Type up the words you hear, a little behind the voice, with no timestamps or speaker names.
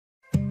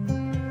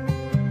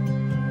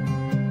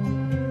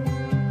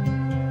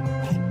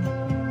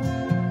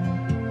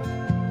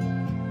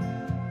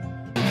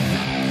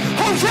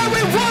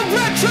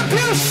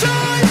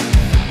retribution.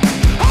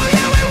 Oh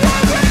yeah, we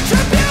want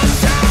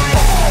retribution.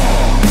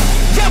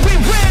 Yeah, we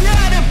ran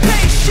out of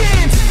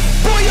patience.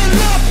 Boil your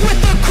love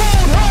with the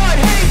cold hard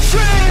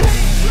hatred.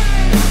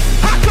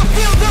 I can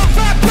feel the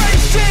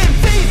vibration.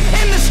 Feet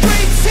in the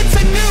streets, it's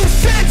a new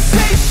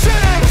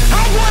sensation.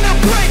 I wanna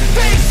break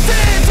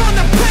faces on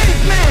the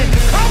pavement.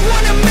 I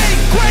wanna make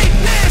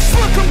greatness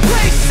look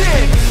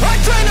complacent.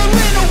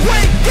 Adrenaline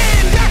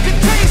awakened, I can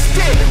taste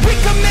it. We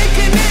can make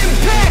an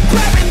impact,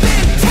 grab and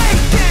then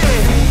take it.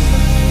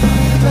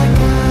 Like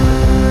a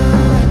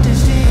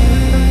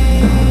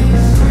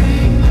disease,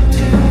 bring them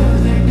to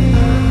their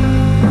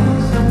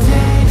knees.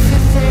 Pain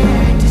for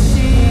their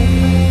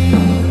disease.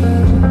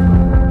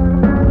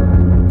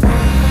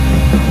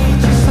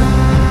 Rage is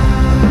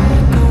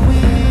like a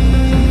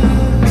weed,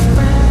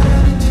 spread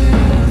into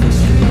the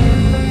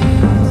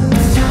streets.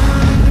 It's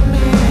time to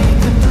make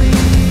them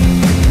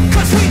bleed.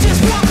 'Cause we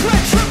just want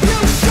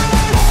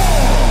retribution.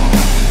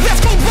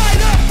 Let's go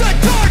light up the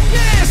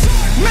darkness.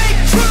 Make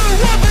true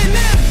of an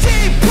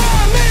empty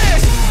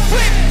promise.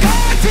 Flip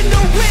cards in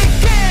the weak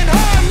and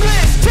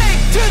harmless.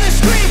 Take to the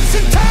streets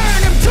and turn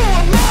them to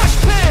a mosh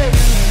pit.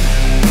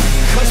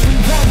 'Cause we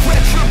want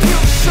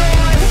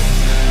retribution.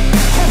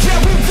 Oh yeah,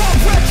 we want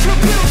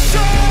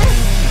retribution.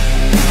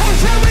 Oh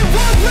yeah, we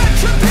want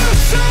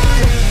retribution.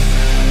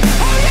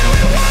 Oh yeah,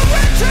 we want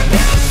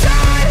retribution.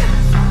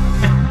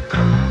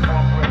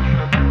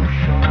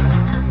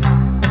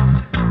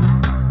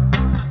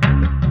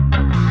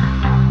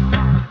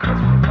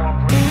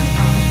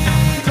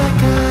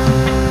 Like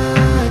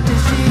a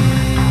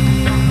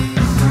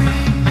disease,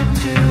 bring them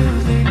to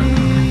their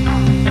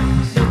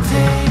knees. No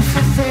pain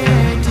for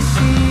their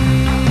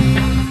disease.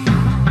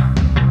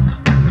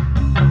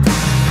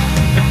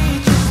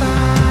 Rage is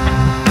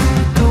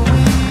like a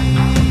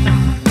weed,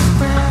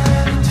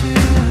 spread into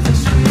the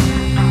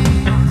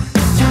streets.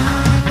 It's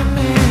time to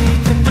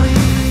make them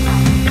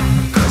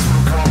bleed. 'Cause we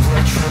want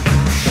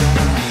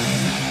retribution.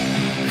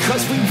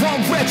 'Cause we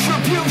want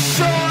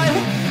retribution.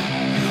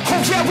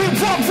 Oh yeah, we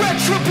want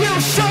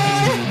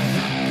retribution.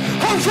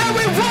 Oh yeah,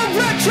 we want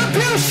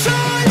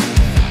retribution.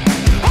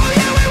 Oh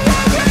yeah, we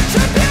want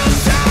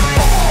retribution.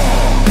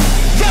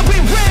 Yeah, we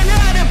ran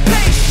out of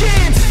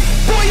patience.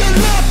 Boil your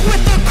love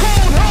with the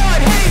cold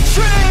hard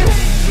hatred.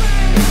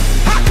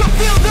 I can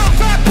feel the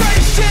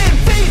vibration.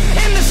 Feet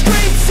in the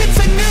streets, it's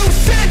a new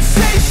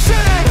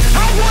sensation.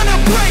 I wanna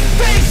break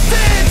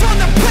faces on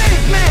the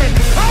pavement.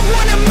 I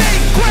wanna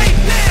make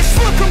greatness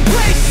look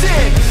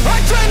complacent.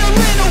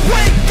 Adrenaline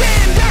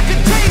awakened, I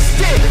can taste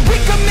it. We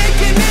can make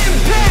an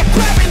impact,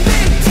 grab and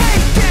then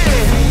take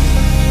it.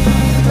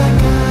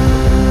 Like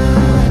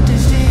a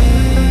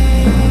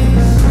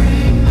disease,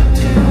 bring them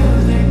to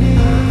their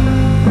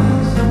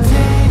knees. No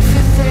pain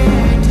for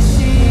their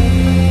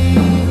disease.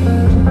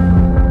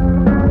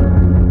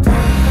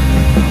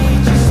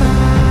 Rage is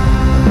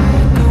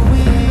like a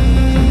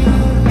weed,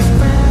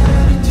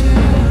 spread into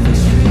the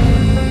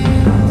streets.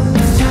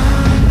 It's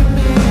time to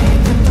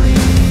make them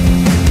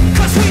bleed.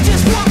 'Cause we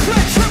just want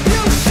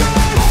retribution.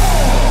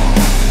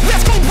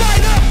 Let's go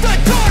light up the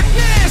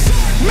darkness.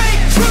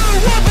 Make true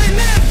of an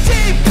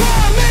empty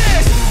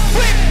promise.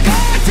 Flip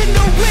cards in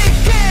the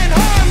weak and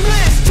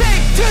harmless.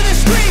 Take to the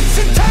streets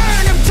and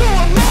turn them to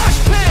a mosh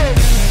pit.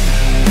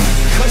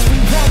 'Cause we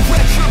want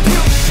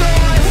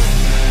retribution.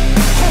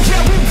 Oh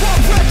yeah, we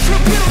want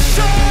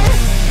retribution.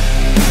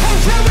 Oh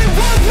yeah, we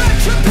want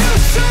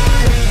retribution.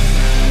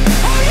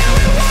 Oh yeah,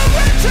 we want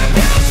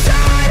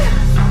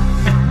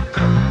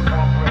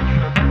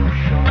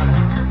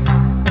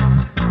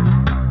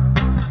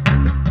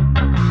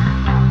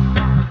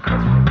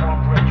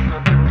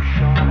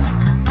retribution.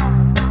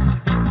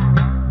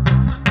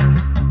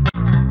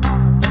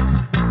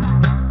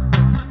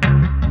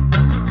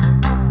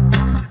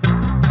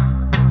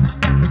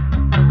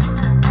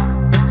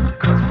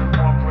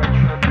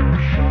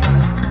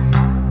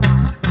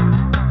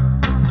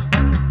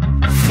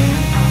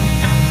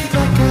 Feed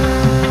like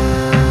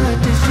a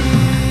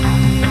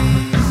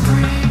disease,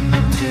 bring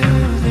them to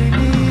their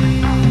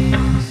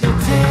knees. No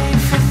pain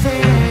for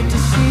their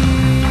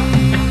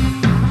disease.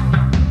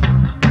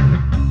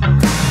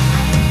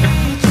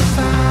 Rage is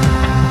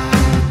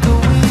like a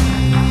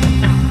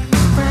weed,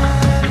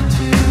 spread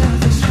into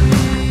the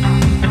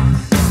streets.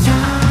 It's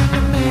time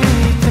to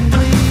make them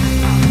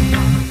bleed.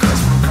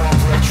 'Cause we want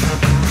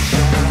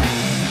retribution.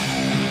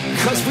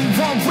 'Cause we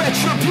want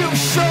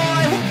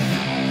retribution.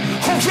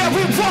 Oh yeah,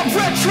 we want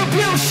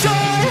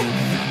retribution.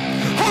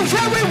 Oh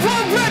yeah, we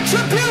want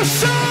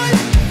retribution.